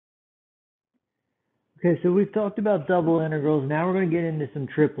Okay, so we've talked about double integrals. Now we're going to get into some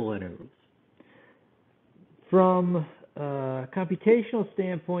triple integrals. From a computational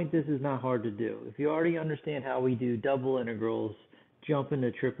standpoint, this is not hard to do. If you already understand how we do double integrals, jump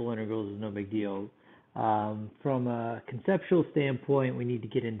into triple integrals is no big deal. From a conceptual standpoint, we need to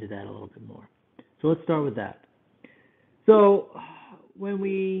get into that a little bit more. So let's start with that. So when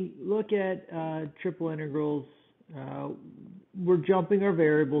we look at triple integrals, we're jumping our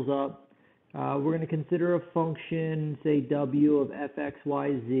variables up. We're going to consider a function, say w of f(x,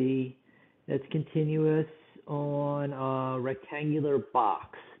 y, z) that's continuous on a rectangular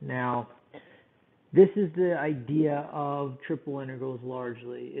box. Now, this is the idea of triple integrals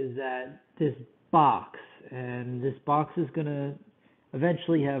largely, is that this box, and this box is going to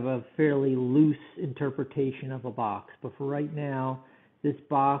eventually have a fairly loose interpretation of a box. But for right now, this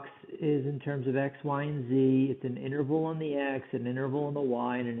box is in terms of x, y, and z. It's an interval on the x, an interval on the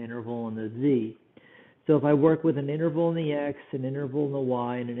y, and an interval on the z. So if I work with an interval in the x, an interval in the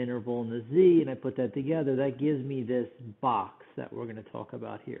y, and an interval in the z, and I put that together, that gives me this box that we're going to talk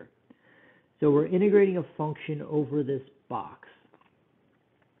about here. So we're integrating a function over this box.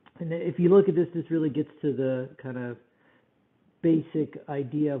 And if you look at this, this really gets to the kind of basic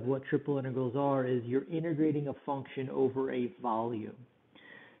idea of what triple integrals are, is you're integrating a function over a volume.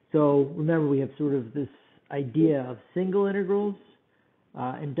 So remember, we have sort of this idea of single integrals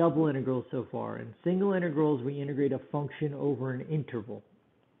and double integrals so far. In single integrals, we integrate a function over an interval.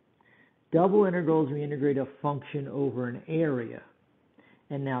 Double integrals, we integrate a function over an area.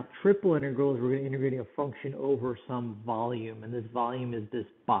 And now triple integrals, we're going to integrate a function over some volume. And this volume is this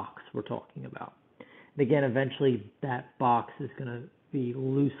box we're talking about. And again, eventually that box is going to be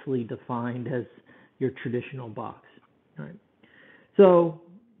loosely defined as your traditional box. All right. So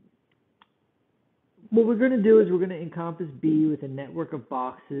what we're going to do is we're going to encompass B with a network of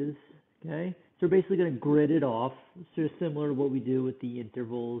boxes. Okay. So we're basically going to grid it off, sort of similar to what we do with the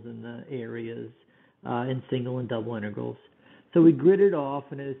intervals and the areas in single and double integrals. So we grid it off,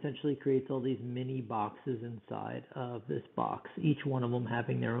 and it essentially creates all these mini boxes inside of this box, each one of them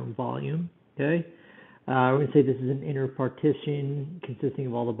having their own volume. Okay. We're going to say this is an inner partition consisting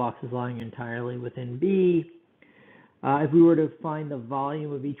of all the boxes lying entirely within B. If we were to find the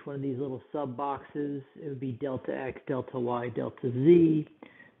volume of each one of these little sub boxes, it would be delta x, delta y, delta z.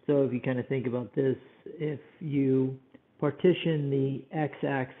 So if you kind of think about this, if you partition the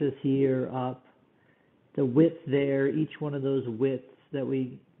x-axis here up, the width there, each one of those widths that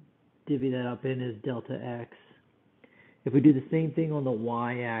we divvy that up in is delta x. If we do the same thing on the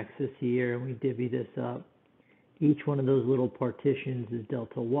y-axis here and we divvy this up, each one of those little partitions is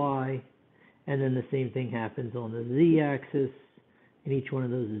delta y, and then the same thing happens on the z-axis, and each one of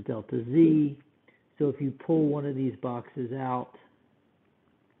those is delta z. So if you pull one of these boxes out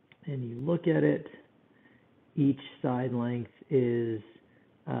and you look at it, each side length is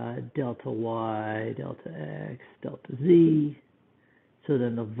delta y, delta x, delta z. So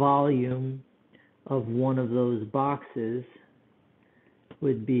then the volume of one of those boxes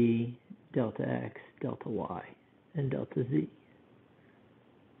would be delta x, delta y, and delta z.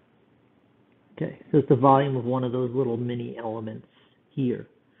 Okay, so it's the volume of one of those little mini elements here.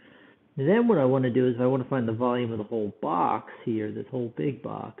 And then what I want to do is, if I want to find the volume of the whole box here, this whole big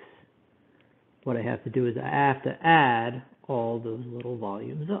box, what I have to do is I have to add all those little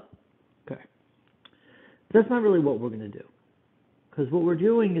volumes up. Okay, that's not really what we're going to do. Because what we're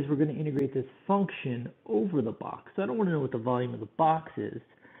doing is we're going to integrate this function over the box. So I don't want to know what the volume of the box is.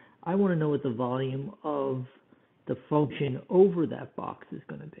 I want to know what the volume of the function over that box is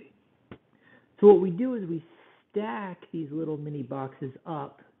going to be. So what we do is we stack these little mini boxes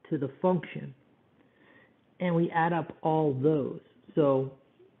up to the function, and we add up all those. So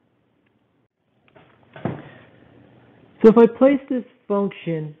if I place this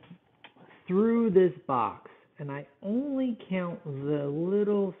function through this box, and I only count the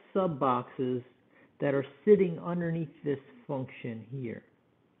little sub boxes that are sitting underneath this function here,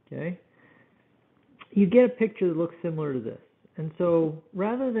 okay, you get a picture that looks similar to this. And so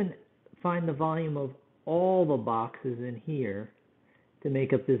rather than find the volume of all the boxes in here to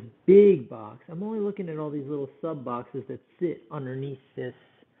make up this big box, I'm only looking at all these little sub boxes that sit underneath this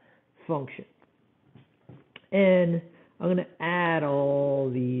function. And I'm going to add all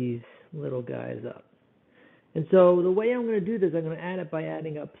these little guys up. And so the way I'm going to do this, I'm going to add it by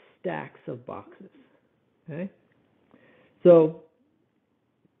adding up stacks of boxes. Okay? So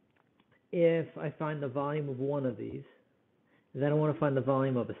if I find the volume of one of these, then I want to find the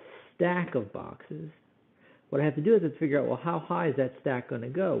volume of a stack of boxes. What I have to do is to figure out, well, how high is that stack going to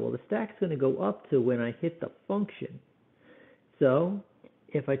go? Well, the stack's going to go up to when I hit the function. So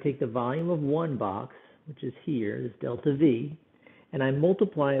if I take the volume of one box which is here, this delta V, and I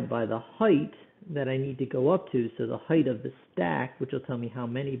multiply it by the height that I need to go up to, so the height of the stack, which will tell me how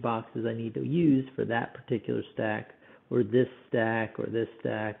many boxes I need to use for that particular stack, or this stack, or this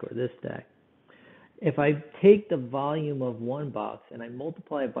stack, or this stack. If I take the volume of one box and I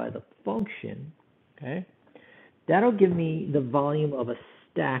multiply it by the function, okay, that'll give me the volume of a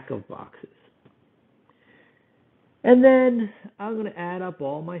stack of boxes. And then I'm going to add up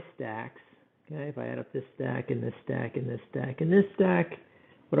all my stacks. Okay, if I add up this stack and this stack and this stack and this stack,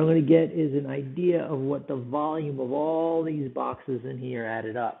 what I'm going to get is an idea of what the volume of all these boxes in here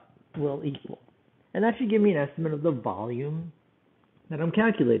added up will equal. And that should give me an estimate of the volume that I'm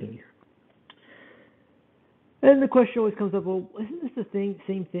calculating here. And the question always comes up, well, isn't this the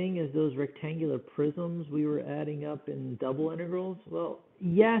same thing as those rectangular prisms we were adding up in double integrals? Well,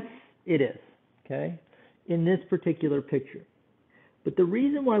 yes, it is, okay, in this particular picture. But the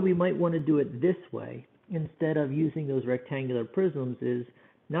reason why we might want to do it this way instead of using those rectangular prisms is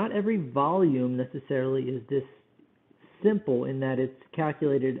not every volume necessarily is this simple in that it's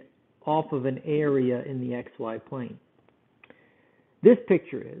calculated off of an area in the XY plane. This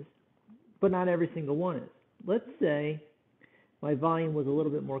picture is, but not every single one is. Let's say my volume was a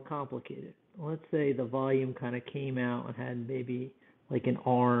little bit more complicated. Let's say the volume kind of came out and had maybe like an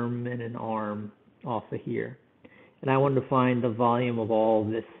arm and an arm off of here. And I wanted to find the volume of all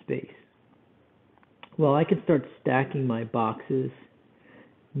this space. Well, I could start stacking my boxes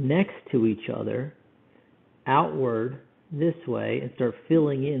next to each other, outward this way, and start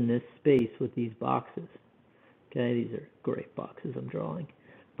filling in this space with these boxes. Okay, these are great boxes I'm drawing.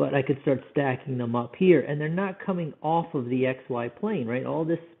 But I could start stacking them up here, and they're not coming off of the XY plane, right? All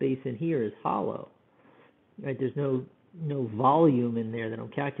this space in here is hollow, right? There's no volume in there that I'm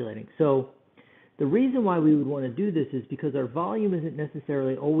calculating. So the reason why we would want to do this is because our volume isn't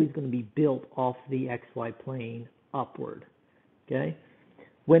necessarily always going to be built off the XY plane upward, okay?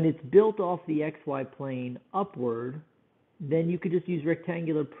 When it's built off the XY plane upward, then you could just use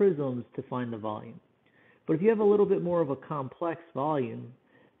rectangular prisms to find the volume. But if you have a little bit more of a complex volume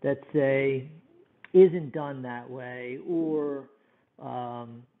that, say, isn't done that way, or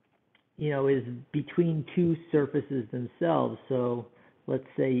is between two surfaces themselves. So let's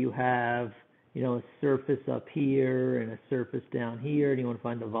say you have a surface up here and a surface down here, and you want to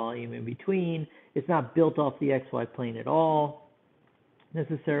find the volume in between. It's not built off the XY plane at all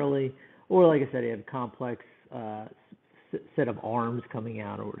necessarily, or like I said, you have a complex set of arms coming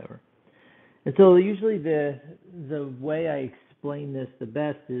out or whatever. And so usually the way I explain this the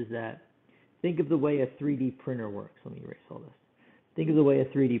best is that think of the way a 3D printer works. Let me erase all this. Think of the way a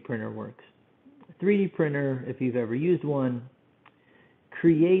 3D printer works. A 3D printer, if you've ever used one,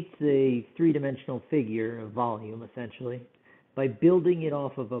 creates a three-dimensional figure, a volume essentially, by building it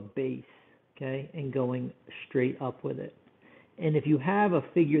off of a base, okay, and going straight up with it. And if you have a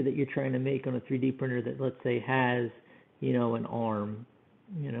figure that you're trying to make on a 3D printer that, let's say, has, an arm,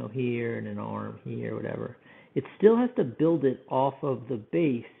 here and an arm here, whatever, it still has to build it off of the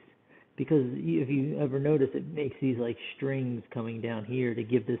base, because if you ever notice, it makes these like strings coming down here to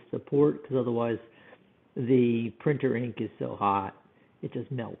give this support, because otherwise the printer ink is so hot it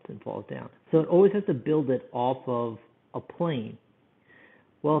just melts and falls down. So it always has to build it off of a plane.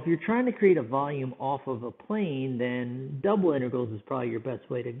 Well, if you're trying to create a volume off of a plane, then double integrals is probably your best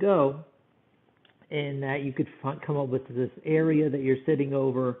way to go, in that you could come up with this area that you're sitting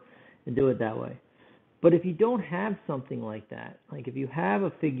over and do it that way. But if you don't have something like that, like if you have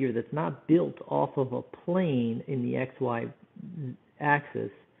a figure that's not built off of a plane in the XY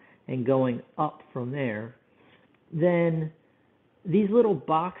axis and going up from there, then these little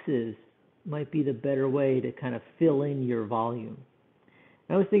boxes might be the better way to kind of fill in your volume.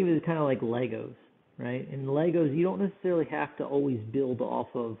 I always think of it as kind of like Legos, right? In Legos, you don't necessarily have to always build off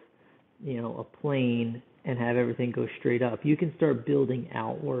of, a plane and have everything go straight up. You can start building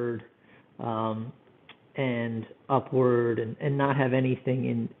outward and upward and not have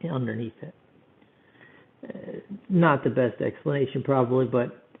anything underneath it. Not the best explanation probably,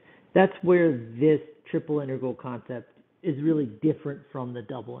 but that's where this triple integral concept is really different from the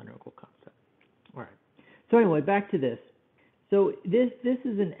double integral concept. All right. So anyway, back to this. So this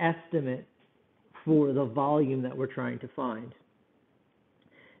is an estimate for the volume that we're trying to find.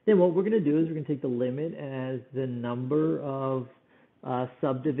 Then what we're going to do is we're going to take the limit as the number of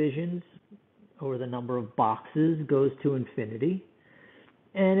subdivisions, or the number of boxes, goes to infinity.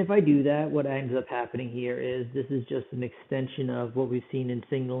 And if I do that, what ends up happening here is this is just an extension of what we've seen in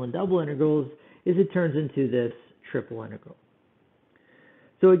single and double integrals, is it turns into this triple integral.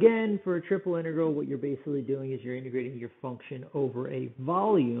 So again, for a triple integral, what you're basically doing is you're integrating your function over a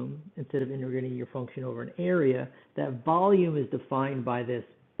volume instead of integrating your function over an area. That volume is defined by this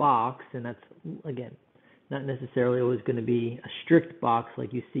box, and that's, again, not necessarily always going to be a strict box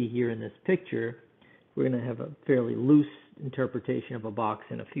like you see here in this picture. We're going to have a fairly loose interpretation of a box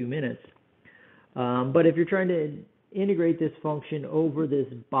in a few minutes. But if you're trying to integrate this function over this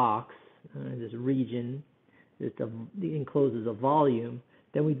box, this region that encloses a volume,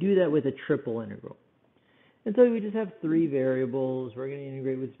 then we do that with a triple integral. And so we just have three variables. We're going to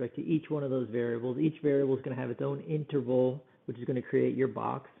integrate with respect to each one of those variables. Each variable is going to have its own interval, which is going to create your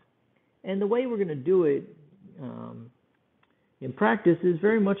box. And the way we're going to do it in practice is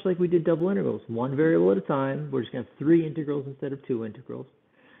very much like we did double integrals. One variable at a time. We're just going to have three integrals instead of two integrals.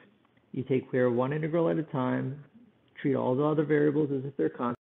 You take care of one integral at a time, treat all the other variables as if they're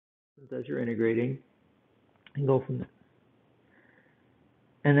constants as you're integrating, and go from there.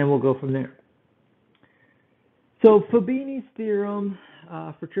 And then we'll go from there. So Fabini's theorem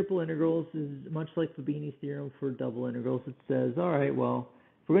for triple integrals is much like Fabini's theorem for double integrals. It says, all right, well,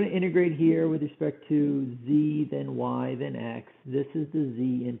 if we're going to integrate here with respect to z, then y, then x, this is the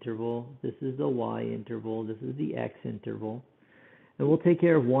z interval, this is the y interval, this is the x interval. And we'll take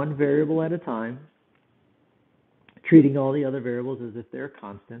care of one variable at a time, treating all the other variables as if they're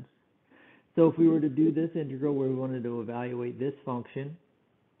constants. So if we were to do this integral where we wanted to evaluate this function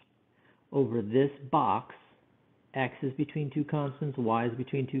over this box, x is between two constants, y is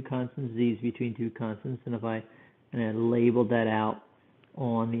between two constants, z is between two constants, and if I labeled that out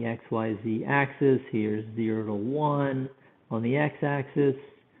on the x, y, z axis, here's 0 to 1 on the x-axis.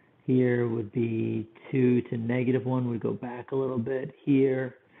 Here would be 2 to -1, would go back a little bit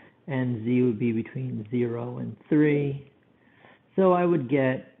here, and z would be between 0 and 3. So I would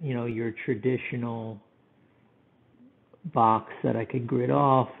get, your traditional box that I could grid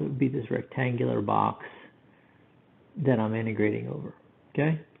off. It would be this rectangular box that I'm integrating over.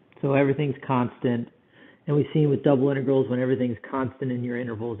 Okay? So everything's constant, and we've seen with double integrals, when everything's constant in your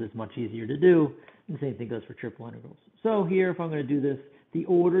intervals, it's much easier to do. And the same thing goes for triple integrals. So here, if I'm going to do this, the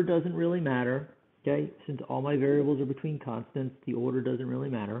order doesn't really matter. Okay? Since all my variables are between constants, the order doesn't really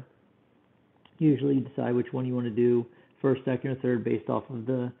matter. Usually you decide which one you want to do, first, second, or third, based off of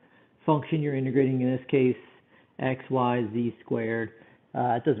the function you're integrating, in this case, x, y, z squared.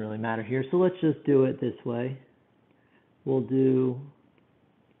 It doesn't really matter here, so let's just do it this way. We'll do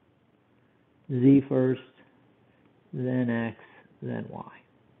z first, then x, then y,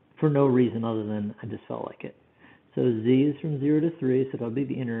 for no reason other than I just felt like it. So z is from 0 to 3, so that'll be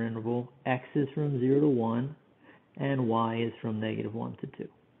the inner interval. X is from 0 to 1, and y is from -1 to 2.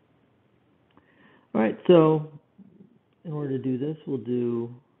 All right, so in order to do this, we'll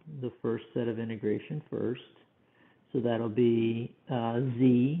do the first set of integration first. So that'll be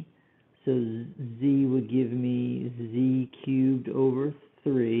z. So z would give me z cubed over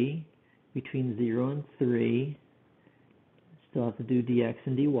 3 between 0 and 3. Still have to do dx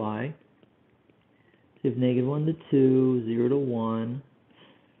and dy. So you have -1 to 2, 0 to 1.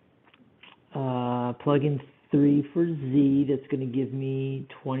 Plug in 3 for z. That's going to give me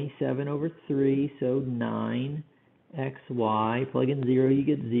 27 over 3, so 9 xy. Plug in 0, you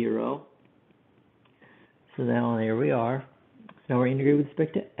get 0. So now there we are. So now we're integrating with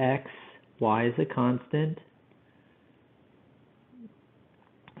respect to x. Y is a constant.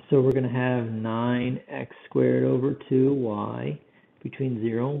 So we're going to have 9x squared over 2y between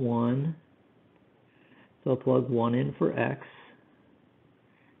 0 and 1. So I'll plug 1 in for x.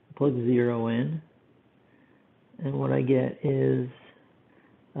 Plug 0 in. And what I get is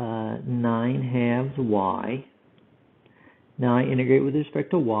 9 halves y. Now I integrate with respect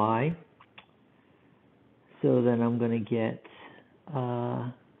to y. So then I'm going to get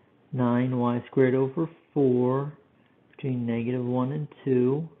 9y squared over 4 between -1 and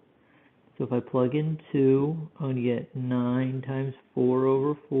 2. So if I plug in 2, I'm going to get 9 times 4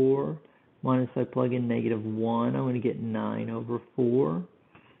 over 4. Minus if I plug in -1, I'm going to get 9 over 4.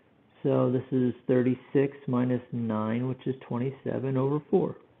 So this is 36 minus 9, which is 27 over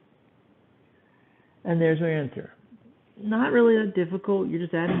 4. And there's my answer. Not really that difficult. You're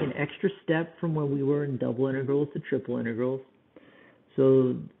just adding an extra step from when we were in double integrals to triple integrals.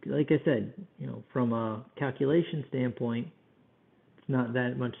 So, like I said, from a calculation standpoint, it's not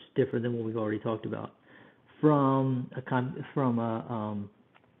that much different than what we've already talked about. From a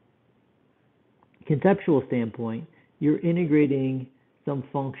conceptual standpoint, you're integrating some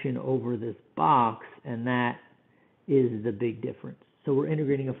function over this box, and that is the big difference. So we're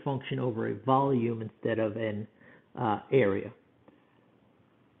integrating a function over a volume instead of an area.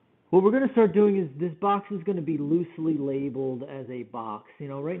 What we're going to start doing is this box is going to be loosely labeled as a box. You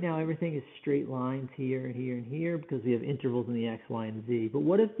know, right now everything is straight lines here and here and here because we have intervals in the x, y, and z. But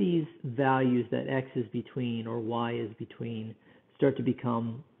what if these values that x is between or y is between start to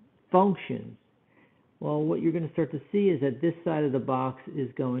become functions? Well, what you're going to start to see is that this side of the box is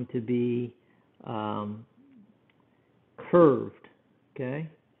going to be curved, okay?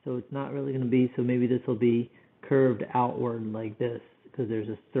 So it's not really going to be, so maybe this will be curved outward like this, because there's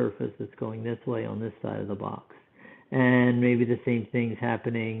a surface that's going this way on this side of the box. And maybe the same thing's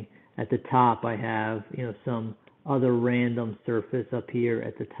happening at the top. I have, you know, some other random surface up here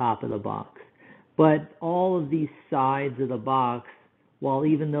at the top of the box. But all of these sides of the box, while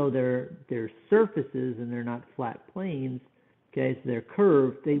even though they're surfaces and they're not flat planes, okay, so they're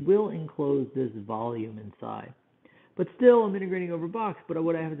curved, they will enclose this volume inside. But still, I'm integrating over box, but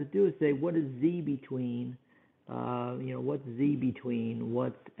what I have to do is say, what is z between? You know, what's z between,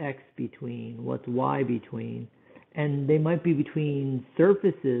 what's x between, what's y between, and they might be between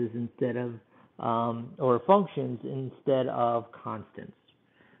surfaces instead of, or functions instead of constants.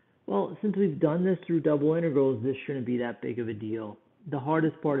 Well, since we've done this through double integrals, this shouldn't be that big of a deal. The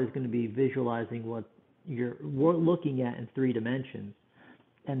hardest part is going to be visualizing what you're looking at in 3 dimensions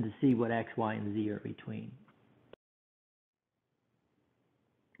and to see what x, y, and z are between.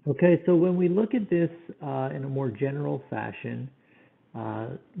 Okay, so when we look at this in a more general fashion,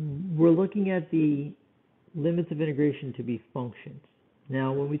 we're looking at the limits of integration to be functions.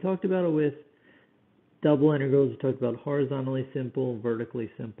 Now, when we talked about it with double integrals, we talked about horizontally simple,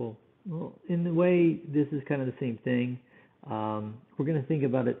 vertically simple. Well, in the way, this is kind of the same thing. We're going to think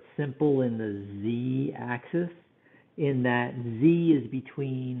about it simple in the z-axis, in that z is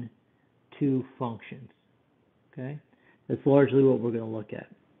between 2 functions. Okay, that's largely what we're going to look at.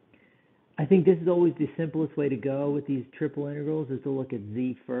 I think this is always the simplest way to go with these triple integrals, is to look at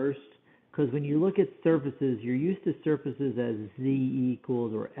z first, because when you look at surfaces, you're used to surfaces as z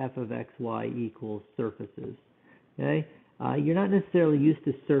equals or f of xy equals surfaces. Okay, you're not necessarily used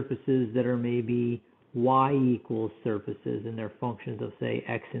to surfaces that are maybe y equals surfaces and they're functions of, say,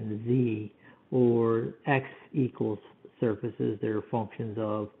 x and z, or x equals surfaces that are functions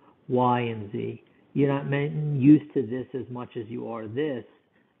of y and z. You're not used to this as much as you are this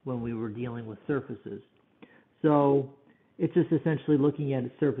when we were dealing with surfaces. So it's just essentially looking at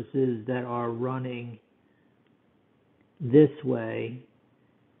surfaces that are running this way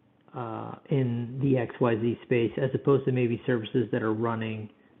in the XYZ space, as opposed to maybe surfaces that are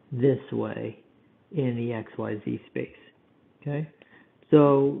running this way in the XYZ space. Okay?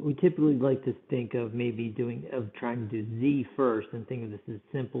 So we typically like to think of maybe trying to do Z first and think of this as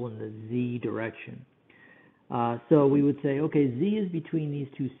simple in the Z direction. So we would say, okay, z is between these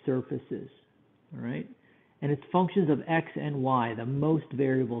 2 surfaces, all right? And it's functions of x and y, the most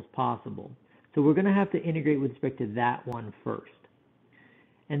variables possible. So we're going to have to integrate with respect to that one first.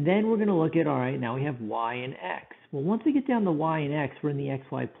 And then we're going to look at, all right, now we have y and x. Well, once we get down to y and x, we're in the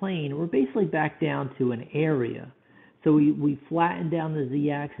xy plane, we're basically back down to an area. So we flatten down the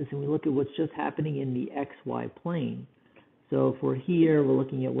z-axis and we look at what's just happening in the xy plane. So if we're here, we're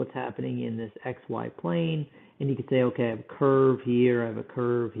looking at what's happening in this xy plane, and you could say, okay, I have a curve here, I have a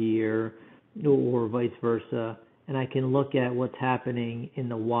curve here, or vice versa, and I can look at what's happening in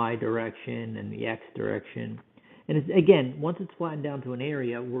the y direction and the x direction. And it's, again, once it's flattened down to an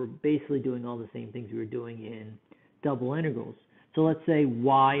area, we're basically doing all the same things we were doing in double integrals. So let's say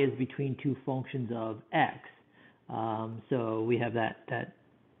y is between 2 functions of x. So we have that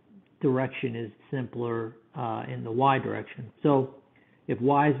direction is simpler in the y direction. So if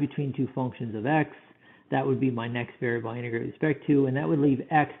y is between 2 functions of x, that would be my next variable I integrate with respect to, and that would leave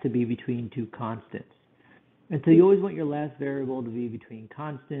x to be between 2 constants. And so you always want your last variable to be between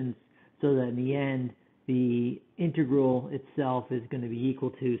constants, so that in the end, the integral itself is going to be equal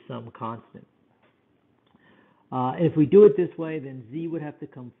to some constant. If we do it this way, then z would have to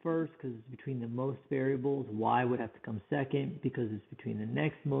come first because it's between the most variables. Y would have to come second because it's between the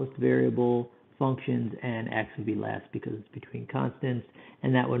next most variable functions, and x would be last because it's between constants,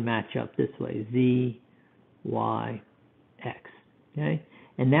 and that would match up this way, z, y, x. Okay?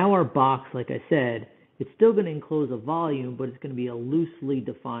 And now our box, like I said, it's still going to enclose a volume, but it's going to be a loosely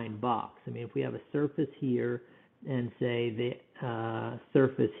defined box. I mean, if we have a surface here and say the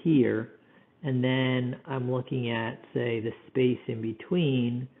surface here, and then I'm looking at, say, the space in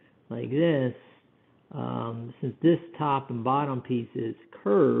between, like this, since this top and bottom piece is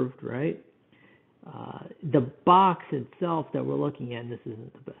curved, right, the box itself that we're looking at, and this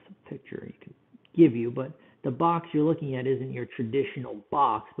isn't the best picture you can give you, but the box you're looking at isn't your traditional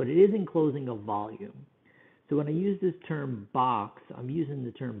box, but it is enclosing a volume. So when I use this term box, I'm using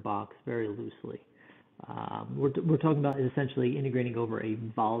the term box very loosely. We're talking about essentially integrating over a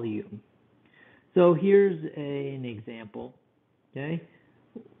volume. So here's an example, okay,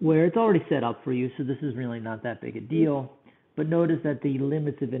 where it's already set up for you, so this is really not that big a deal. But notice that the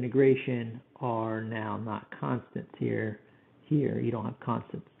limits of integration are now not constants here. Here, you don't have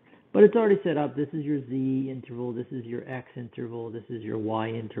constants. But it's already set up. This is your z interval, this is your x interval, this is your y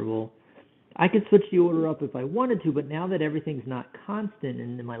interval. I could switch the order up if I wanted to, but now that everything's not constant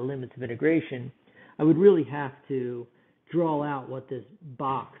in my limits of integration, I would really have to draw out what this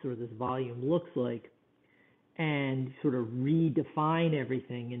box or this volume looks like and sort of redefine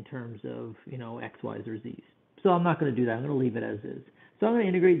everything in terms of, x, y's, or z's. So I'm not going to do that. I'm going to leave it as is. So I'm going to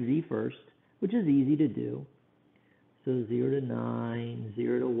integrate z first, which is easy to do. So 0 to 9,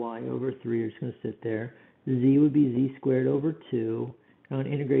 0 to y over 3 are just going to sit there. Z would be z squared over 2. I'm going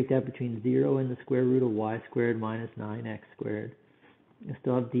to integrate that between 0 and the square root of y squared minus 9x squared. I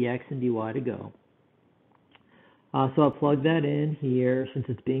still have dx and dy to go. So I'll plug that in here. Since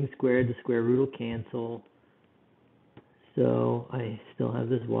it's being squared, the square root will cancel. So I still have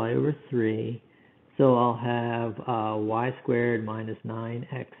this y over 3. So I'll have y squared minus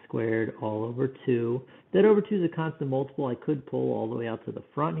 9x squared all over 2. That over 2 is a constant multiple. I could pull all the way out to the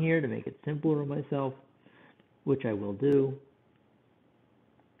front here to make it simpler for myself, which I will do.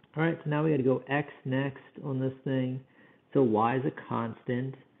 All right, so now we got to go x next on this thing. So y is a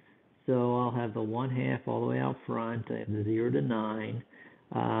constant. So I'll have the 1/2 all the way out front. I have the 0 to 9.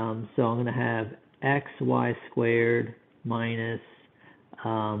 So I'm going to have xy squared minus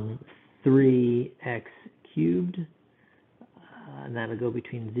 3x cubed. And that'll go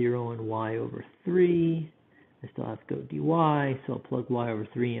between 0 and y over 3. I still have to go dy, so I'll plug y over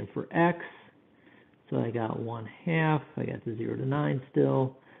 3 in for x. So I got 1/2. I got the 0 to 9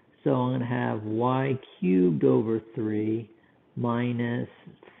 still. So I'm going to have y cubed over 3 minus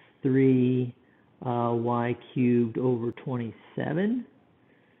 3 y cubed over 27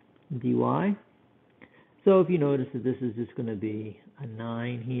 dy. So if you notice that this is just going to be a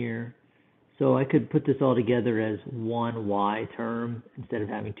 9 here. So I could put this all together as one y term instead of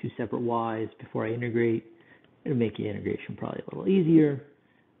having two separate y's before I integrate. It'll make the integration probably a little easier.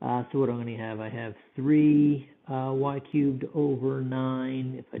 So what I'm going to have, I have 3 y cubed over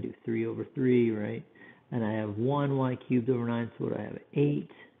 9, if I do 3 over 3, right? And I have 1 y cubed over 9, so what do I have?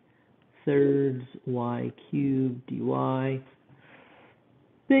 8 thirds y cubed dy.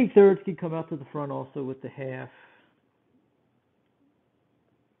 Big thirds can come out to the front also with the half.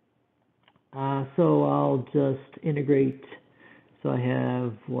 So I'll just integrate. So I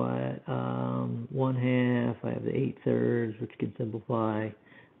have what, 1/2, I have the 8 thirds, which can simplify.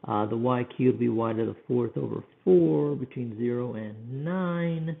 The y cubed will be y to the 4th over 4 between 0 and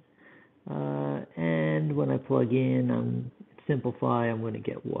 9. And when I plug in, simplify, I'm going to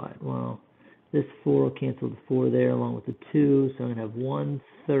get what? Well, this 4 will cancel the 4 there along with the 2. So I'm going to have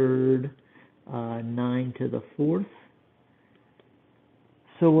 1/3, 9 to the 4th.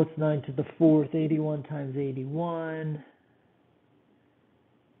 So what's 9 to the 4th? 81 times 81.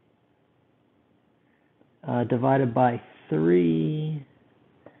 Divided by 3.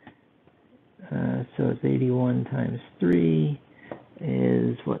 So it's 81 times 3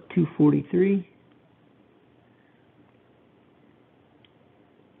 is what, 243?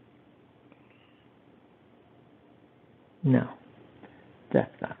 No,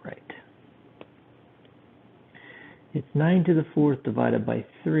 that's not right. It's 9 to the 4th divided by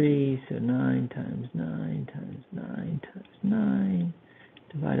 3, so 9 times 9 times 9 times 9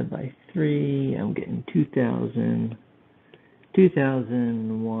 divided by 3, I'm getting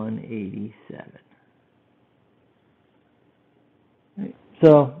 2,187. Right.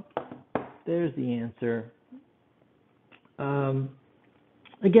 So there's the answer.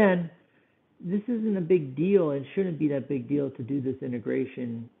 Again, this isn't a big deal. It shouldn't be that big deal to do this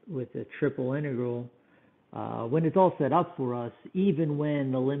integration with a triple integral. When it's all set up for us, even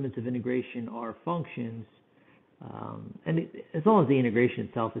when the limits of integration are functions, as long as the integration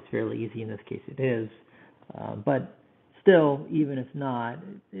itself is fairly easy, in this case it is, but still, even if not,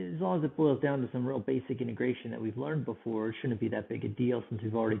 as long as it boils down to some real basic integration that we've learned before, it shouldn't be that big a deal since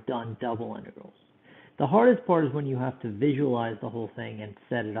we've already done double integrals. The hardest part is when you have to visualize the whole thing and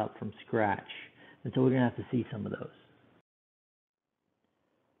set it up from scratch, and so we're going to have to see some of those.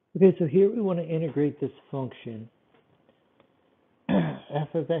 Okay, so here we want to integrate this function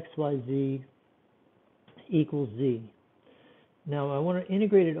f of x, y, z equals z. Now I want to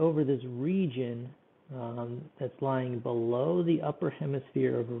integrate it over this region that's lying below the upper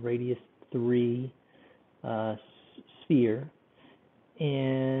hemisphere of a radius 3 sphere,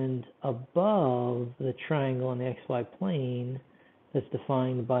 and above the triangle on the xy plane that's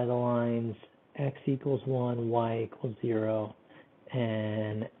defined by the lines x equals 1, y equals 0,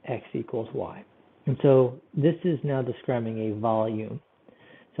 and x equals y. And so this is now describing a volume.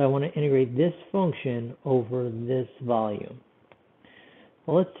 So I want to integrate this function over this volume.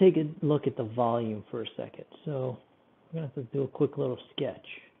 Well, let's take a look at the volume for a second. So I'm going to have to do a quick little sketch.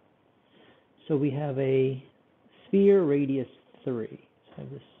 So we have a sphere radius 3. So I have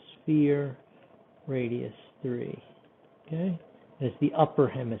this sphere radius 3. Okay? And it's the upper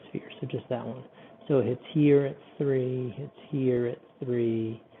hemisphere, so just that one. So it hits here at 3, hits here at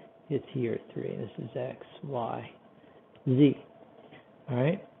 3, hits here at 3. This is x, y, z. All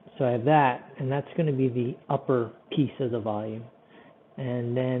right? So I have that, and that's going to be the upper piece of the volume.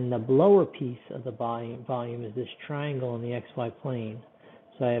 And then the lower piece of the volume is this triangle on the xy plane.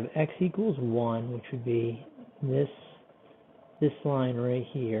 So I have x equals 1, which would be this line right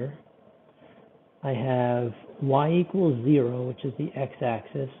here. I have y equals 0, which is the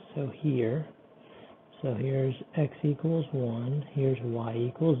x-axis, so here. So here's x equals 1, here's y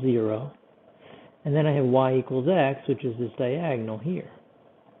equals 0. And then I have y equals x, which is this diagonal here.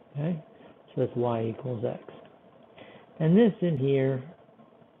 Okay? So that's y equals x. And this in here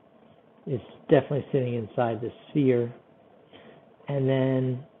is definitely sitting inside the sphere. And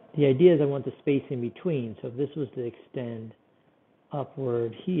then the idea is I want the space in between. So if this was to extend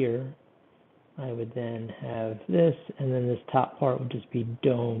upward here, I would then have this, and then this top part would just be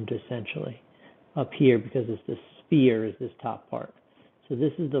domed essentially up here because it's the sphere is this top part. So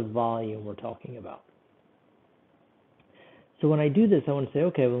this is the volume we're talking about. So when I do this, I want to say,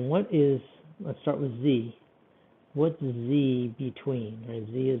 okay, well, let's start with z. What's z between? Right?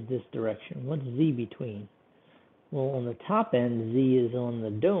 Z is this direction. What's z between? Well, on the top end, z is on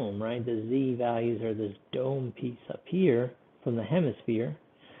the dome, right? The z values are this dome piece up here from the hemisphere.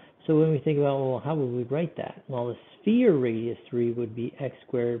 So when we think about, well, how would we write that? Well, the sphere radius 3 would be x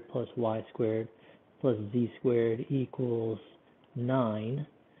squared plus y squared plus z squared equals 9.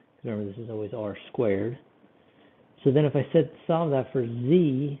 Remember, this is always r squared. So then if I solve that for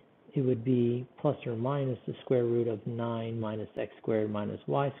z, it would be plus or minus the square root of 9 minus x squared minus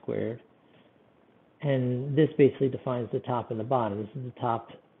y squared. And this basically defines the top and the bottom. This is the top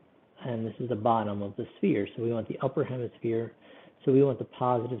and this is the bottom of the sphere. So we want the upper hemisphere. So we want the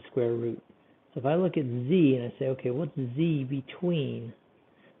positive square root. So if I look at z and I say, okay, what's z between?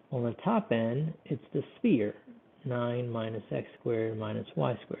 On the top end, it's the sphere, 9 minus x squared minus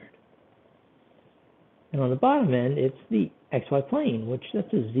y squared. And on the bottom end, it's the xy plane, which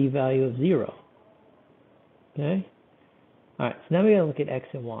that's a z value of 0. Okay? All right, so now we got to look at x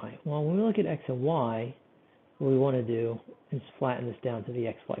and y. Well, when we look at x and y, what we want to do is flatten this down to the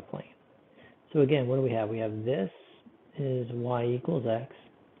xy plane. So again, what do we have? We have this is y equals x.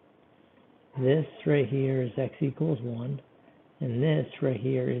 This right here is x equals 1. And this right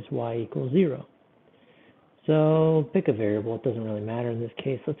here is y equals 0. So pick a variable. It doesn't really matter in this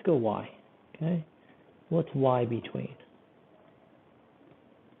case. Let's go y. Okay? What's y between?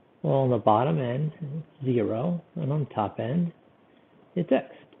 Well, on the bottom end, it's 0. And on the top end, it's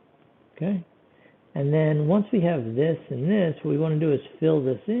x. Okay? And then once we have this and this, what we want to do is fill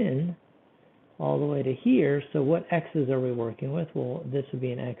this in all the way to here. So what x's are we working with? Well, this would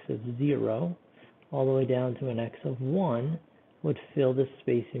be an x of 0 all the way down to an x of 1 would fill the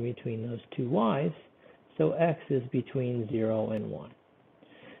space in between those two y's. So x is between 0 and 1.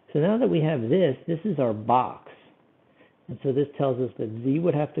 So now that we have this, this is our box. And so this tells us that z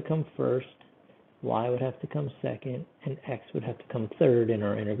would have to come first, y would have to come second, and x would have to come third in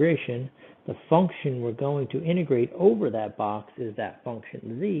our integration. The function we're going to integrate over that box is that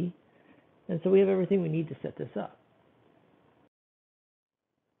function z. And so we have everything we need to set this up.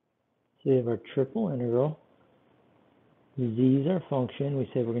 So we have our triple integral. Z is our function. We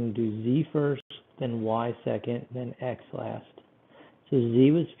say we're going to do z first, then y second, then x last. So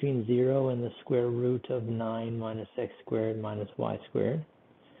z was between 0 and the square root of 9 minus x squared minus y squared.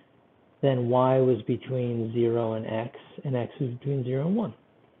 Then y was between 0 and x was between 0 and 1.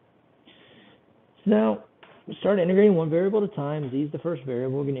 So now, we start integrating one variable at a time. Z is the first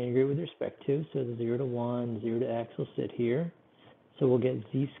variable we're going to integrate with respect to. So the 0 to 1, 0 to x will sit here. So we'll get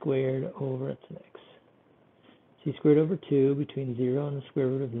z squared over its x. Z squared over 2 between 0 and the square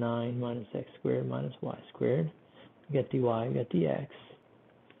root of 9 minus x squared minus y squared. We got dy, we got dx.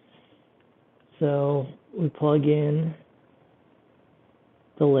 So we plug in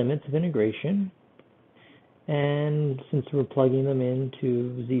the limits of integration. And since we're plugging them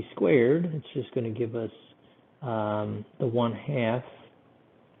into z squared, it's just going to give us the 1/2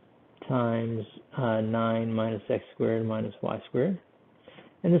 times 9 minus x squared minus y squared.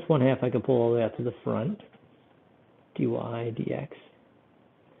 And this 1/2 I can pull all the way out to the front, dy dx.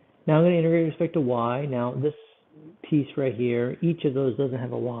 Now I'm going to integrate with respect to y. Now this piece right here, each of those doesn't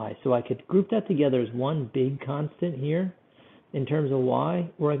have a y. So I could group that together as one big constant here in terms of y,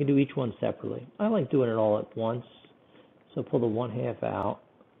 or I could do each one separately. I like doing it all at once. So pull the 1/2 out.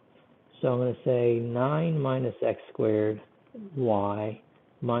 So I'm going to say 9 minus x squared y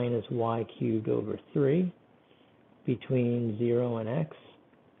minus y cubed over 3 between 0 and x.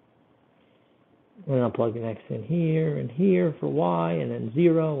 And I'll plug an x in here and here for y, and then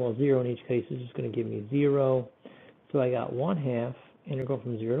 0. Well, 0 in each case is just going to give me 0. So I got 1/2 integral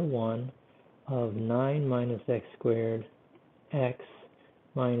from 0 to 1 of 9 minus x squared x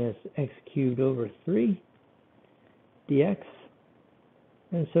minus x cubed over 3 dx.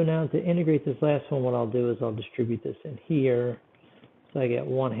 And so now to integrate this last one, what I'll do is I'll distribute this in here. So I get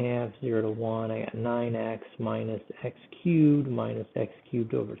 1/2, 0 to 1. I got 9x minus x cubed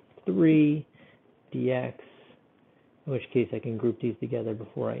over 3 dx, in which case I can group these together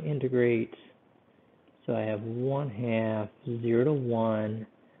before I integrate. So I have 1/2, 0 to 1.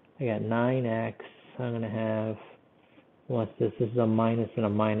 I got 9x. I'm going to have, what's this? This is a minus and a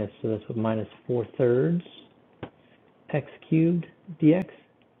minus, so that's what minus 4/3 x cubed dx.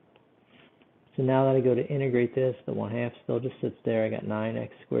 So now that I go to integrate this, the 1/2 still just sits there. I got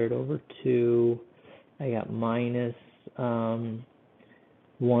 9x squared over 2. I got minus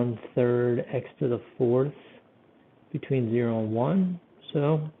 1/3 x to the 4th between 0 and 1.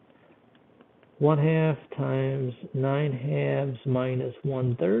 So 1/2 times 9/2 minus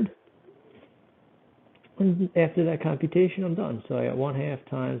 1/3. And after that computation, I'm done. So I got 1/2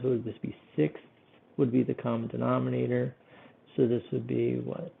 times, what would this be? 6 would be the common denominator. So this would be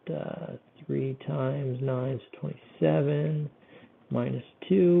what? 3 times 9 is 27 minus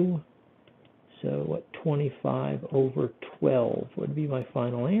 2. So what? 25 over 12 would be my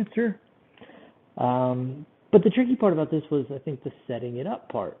final answer. But the tricky part about this was, I think, the setting it up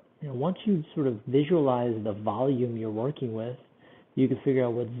part. Once you sort of visualize the volume you're working with, you can figure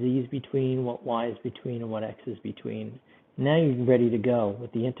out what z is between, what y is between, and what x is between. Now you're ready to go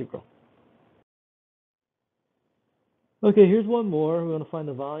with the integral. Okay, here's one more. We want to find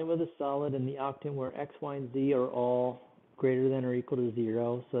the volume of the solid in the octant where x, y, and z are all greater than or equal to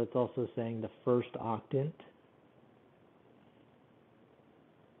 0. So it's also saying the first octant.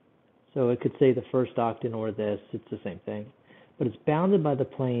 So it could say the first octant or this. It's the same thing. But it's bounded by the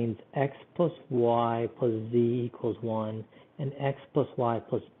planes x plus y plus z equals 1 and x plus y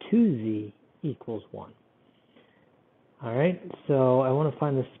plus 2z equals 1. All right, so I want to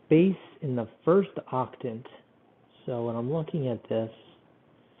find the space in the first octant. So when I'm looking at this,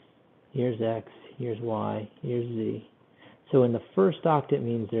 here's x, here's y, here's z. So in the first octant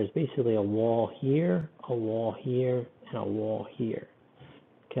means there's basically a wall here, and a wall here.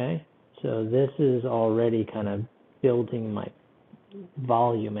 Okay, so this is already kind of building my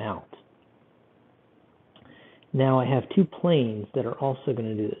volume out. Now I have two planes that are also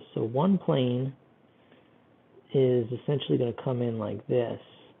going to do this. So one plane is essentially going to come in like this,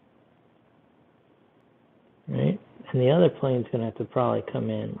 right? And the other plane is going to have to probably come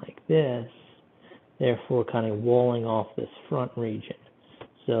in like this, therefore kind of walling off this front region.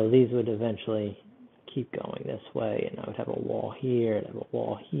 So these would eventually keep going this way, and I would have a wall here, I'd have a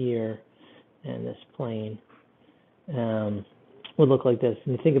wall here, and this plane would look like this.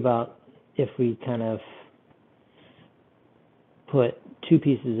 And you think about if we kind of put two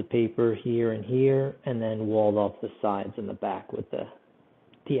pieces of paper here and here, and then walled off the sides and the back with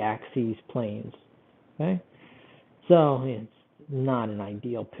the axes planes. Okay, so it's not an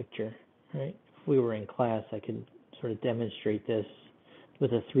ideal picture, right? If we were in class, I could sort of demonstrate this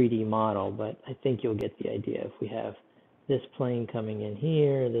with a 3D model, but I think you'll get the idea. If we have this plane coming in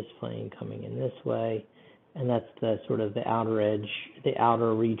here, this plane coming in this way, and that's the sort of the outer edge, the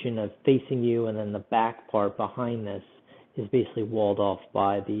outer region of facing you, and then the back part behind this is basically walled off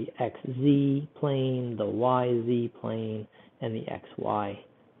by the XZ plane, the YZ plane, and the XY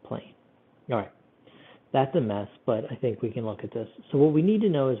plane. All right, that's a mess, but I think we can look at this. So what we need to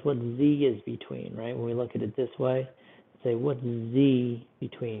know is what Z is between, right? When we look at it this way, say what's Z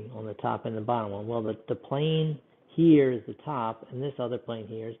between on the top and the bottom one? Well, the plane here is the top, and this other plane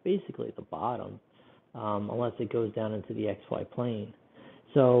here is basically the bottom, unless it goes down into the XY plane.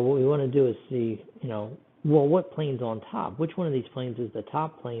 So what we want to do is see, well, what plane's on top? Which one of these planes is the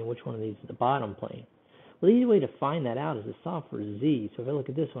top plane? Which one of these is the bottom plane? Well, the easy way to find that out is to solve for Z. So if I look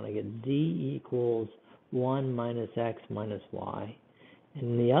at this one, I get Z equals 1 minus X minus Y.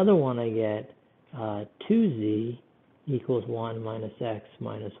 And the other one I get 2Z equals 1 minus X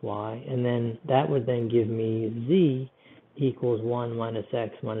minus Y. And then that would then give me Z equals 1 minus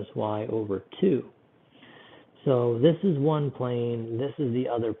x minus y over 2. So this is one plane, this is the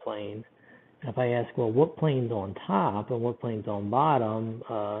other plane. If I ask, well, what plane's on top and what plane's on bottom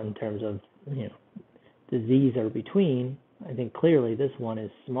in terms of, the z's are between, I think clearly this one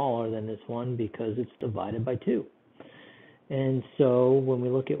is smaller than this one because it's divided by 2. And so when we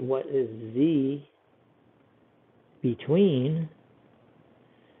look at what is z between,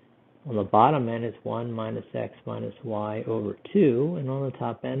 on the bottom end it's 1 minus x minus y over 2, and on the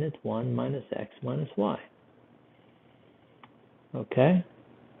top end it's 1 minus x minus y. Okay?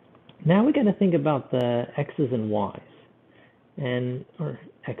 Now we got to think about the x's and y's, or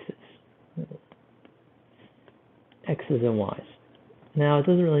x's and y's. Now it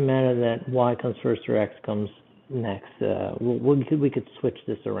doesn't really matter that y comes first or x comes next. We could switch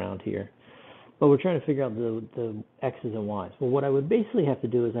this around here, but we're trying to figure out the x's and y's. Well, what I would basically have to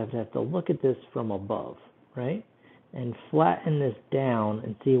do is I have to look at this from above, right, and flatten this down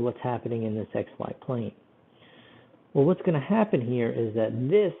and see what's happening in this xy plane. Well, what's going to happen here is that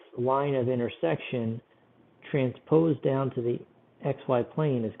this line of intersection transposed down to the xy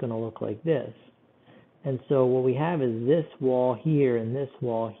plane is going to look like this. And so what we have is this wall here and this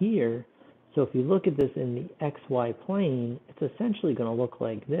wall here. So if you look at this in the xy plane, it's essentially going to look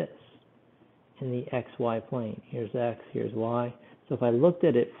like this in the xy plane. Here's x, here's y. So if I looked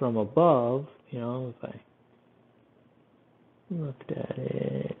at it from above, if I looked at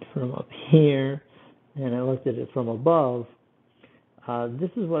it from up here, and I looked at it from above, this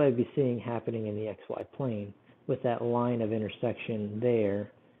is what I'd be seeing happening in the xy plane with that line of intersection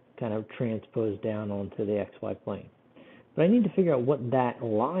there kind of transposed down onto the xy plane. But I need to figure out what that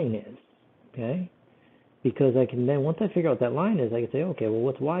line is, okay? Because I can then, once I figure out what that line is, I can say, okay, well,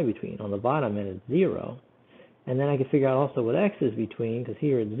 what's y between? On the bottom end it's 0. And then I can figure out also what x is between, because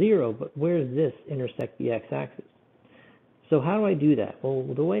here it's 0, but where does this intersect the x-axis? So how do I do that? Well,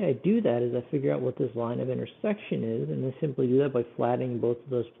 the way I do that is I figure out what this line of intersection is, and I simply do that by flattening both of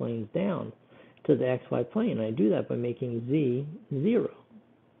those planes down to the xy plane. And I do that by making z 0.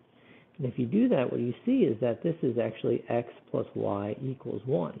 And if you do that, what you see is that this is actually x plus y equals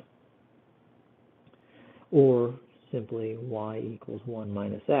 1. Or simply y equals 1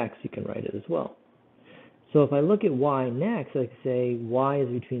 minus x, you can write it as well. So if I look at y next, I can say y is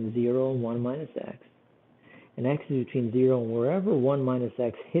between 0 and 1 minus x. And x is between 0 and wherever 1 minus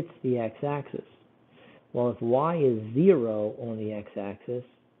x hits the x-axis. Well, if y is 0 on the x-axis,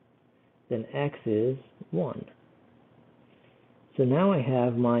 then x is 1. So now I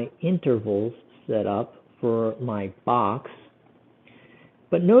have my intervals set up for my box.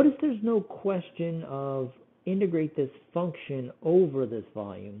 But notice there's no question of integrate this function over this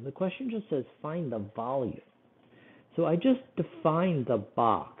volume. The question just says find the volume. So I just defined the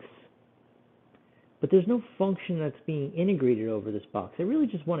box. But there's no function that's being integrated over this box. I really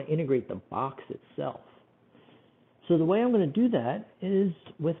just want to integrate the box itself. So the way I'm going to do that is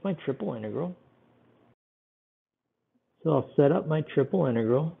with my triple integral. So I'll set up my triple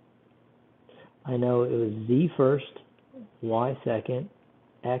integral. I know it was z first, y second,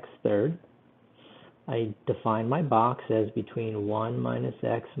 x third. I define my box as between 1 minus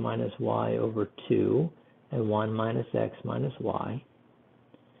x minus y over 2 and 1 minus x minus y.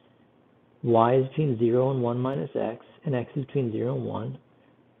 Y is between 0 and 1 minus x, and x is between 0 and 1.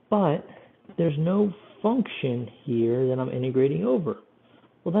 But there's no function here that I'm integrating over.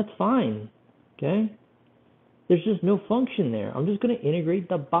 Well, that's fine, okay? There's just no function there. I'm just going to integrate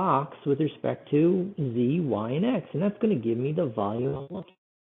the box with respect to z, y, and x, and that's going to give me the volume I'm looking at.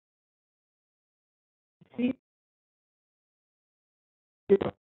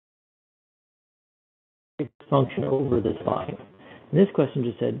 Function over this volume. And this question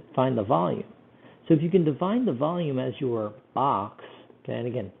just said find the volume. So if you can define the volume as your box, okay, and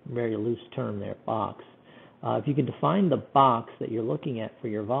again, very loose term there, box. If you can define the box that you're looking at for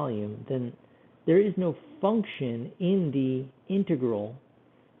your volume, then there is no function in the integral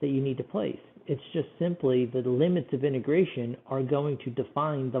that you need to place. It's just simply the limits of integration are going to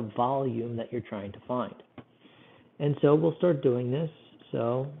define the volume that you're trying to find. And so we'll start doing this.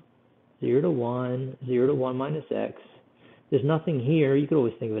 So 0 to 1, 0 to 1 minus x. There's nothing here. You could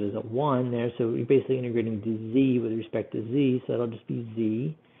always think of it as a 1 there. So you're basically integrating to z with respect to z. So that'll just be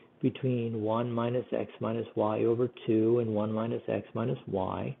z between 1 minus x minus y over 2 and 1 minus x minus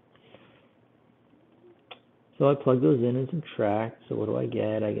y. So I plug those in and subtract. So what do I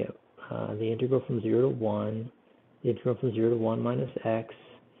get? I get the integral from 0 to 1, the integral from 0 to 1 minus x.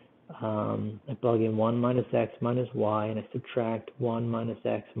 I plug in 1 minus x minus y, and I subtract 1 minus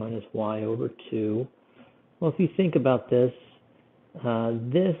x minus y over 2. Well, if you think about this,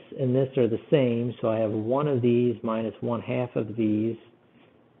 This and this are the same, so I have one of these minus 1/2 of these.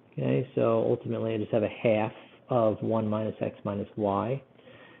 Okay, so ultimately I just have a half of 1 minus x minus y.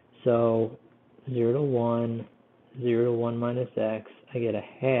 So 0 to 1, 0 to 1 minus x, I get a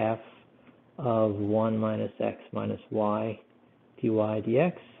half of 1 minus x minus y dy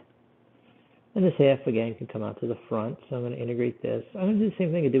dx. And this half, again, can come out to the front, so I'm going to integrate this. I'm going to do the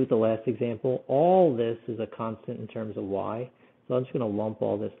same thing I did with the last example. All this is a constant in terms of y, so I'm just going to lump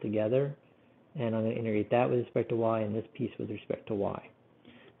all this together, and I'm going to integrate that with respect to y and this piece with respect to y.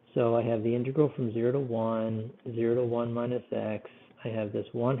 So I have the integral from 0 to 1, 0 to 1 minus x. I have this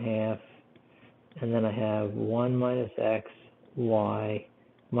 1/2, and then I have 1 minus x y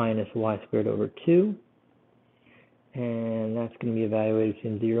minus y squared over 2. And that's going to be evaluated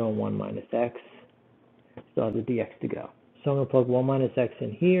between 0 and 1 minus x. Still have the dx to go. So I'm going to plug 1 minus x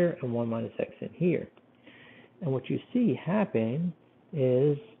in here and 1 minus x in here. And what you see happen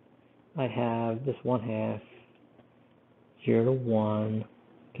is I have this 1/2, 0 to 1.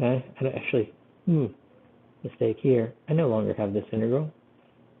 Okay, and actually, mistake here. I no longer have this integral.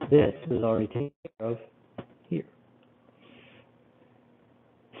 This was already taken care of here.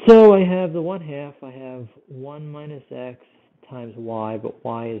 So I have the 1/2. I have 1 minus x times y, but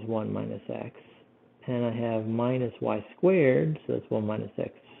y is 1 minus x. And I have minus y squared, so that's 1 minus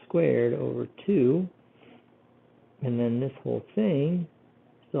x squared over 2. And then this whole thing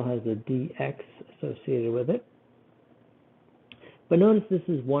still has a dx associated with it. But notice this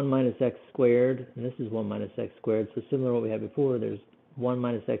is 1 minus x squared, and this is 1 minus x squared. So similar to what we had before, there's 1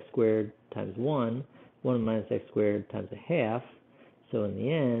 minus x squared times 1, 1 minus x squared times a half. So in the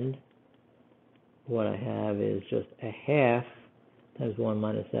end, what I have is just a half times 1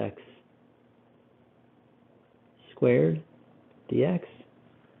 minus x squared dx.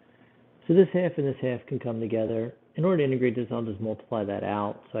 So this half and this half can come together. In order to integrate this, I'll just multiply that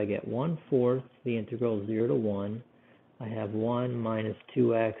out. So I get 1/4 the integral of 0 to 1. I have 1 minus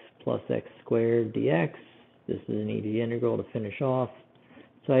 2x plus x squared dx. This is an easy integral to finish off.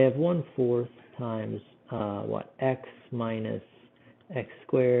 So I have 1/4 times x minus x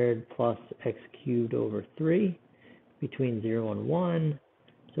squared plus x cubed over 3 between 0 and 1.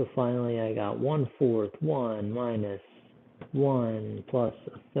 So finally I got 1/4, 1 minus 1 plus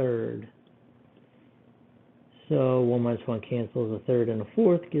a third. So 1 minus 1 cancels, a third and a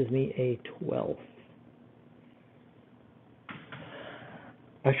fourth gives me a 12th.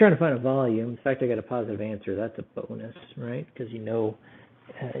 I was trying to find a volume. In fact, I got a positive answer. That's a bonus, right? Because you know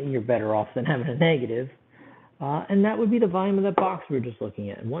you're better off than having a negative. And that would be the volume of that box we were just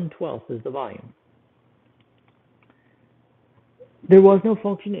looking at. 1/12 is the volume. There was no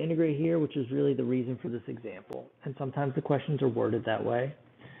function to integrate here, which is really the reason for this example. And sometimes the questions are worded that way.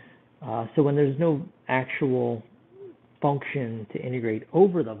 So when there's no actual function to integrate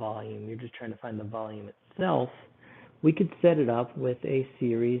over the volume, you're just trying to find the volume itself, we could set it up with a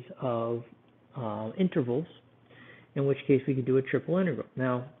series of intervals, in which case we could do a triple integral.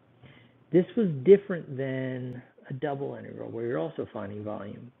 Now, this was different than a double integral where you're also finding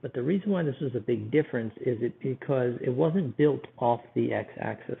volume. But the reason why this was a big difference is because it wasn't built off the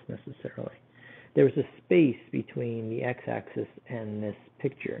x-axis necessarily. There was a space between the x-axis and this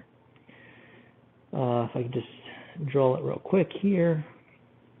picture. If I could just draw it real quick here.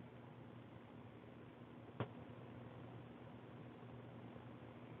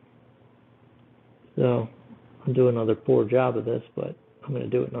 So I'll do another poor job of this, but I'm going to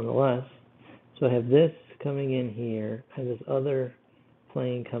do it nonetheless. So I have this coming in here. I have this other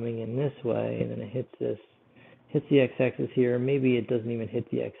plane coming in this way, and then it hits the x-axis here. Maybe it doesn't even hit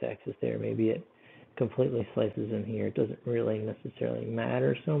the x-axis there. Maybe it completely slices in here. It doesn't really necessarily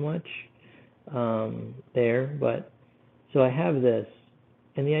matter so much there. But so I have this,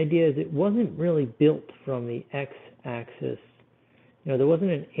 and the idea is it wasn't really built from the x-axis. You know, there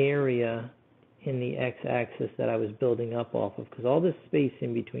wasn't an area in the x-axis that I was building up off of, because all this space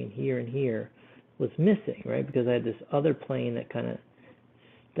in between here and here was missing, right? Because I had this other plane that kind of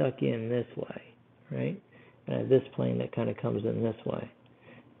stuck in this way, right? And I have this plane that kind of comes in this way.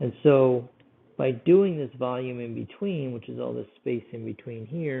 And so by doing this volume in between, which is all this space in between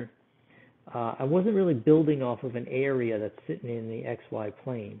here, I wasn't really building off of an area that's sitting in the xy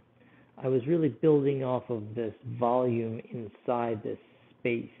plane. I was really building off of this volume inside this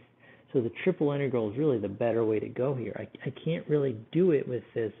space. So the triple integral is really the better way to go here. I can't really do it with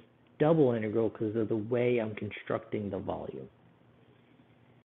this double integral because of the way I'm constructing the volume.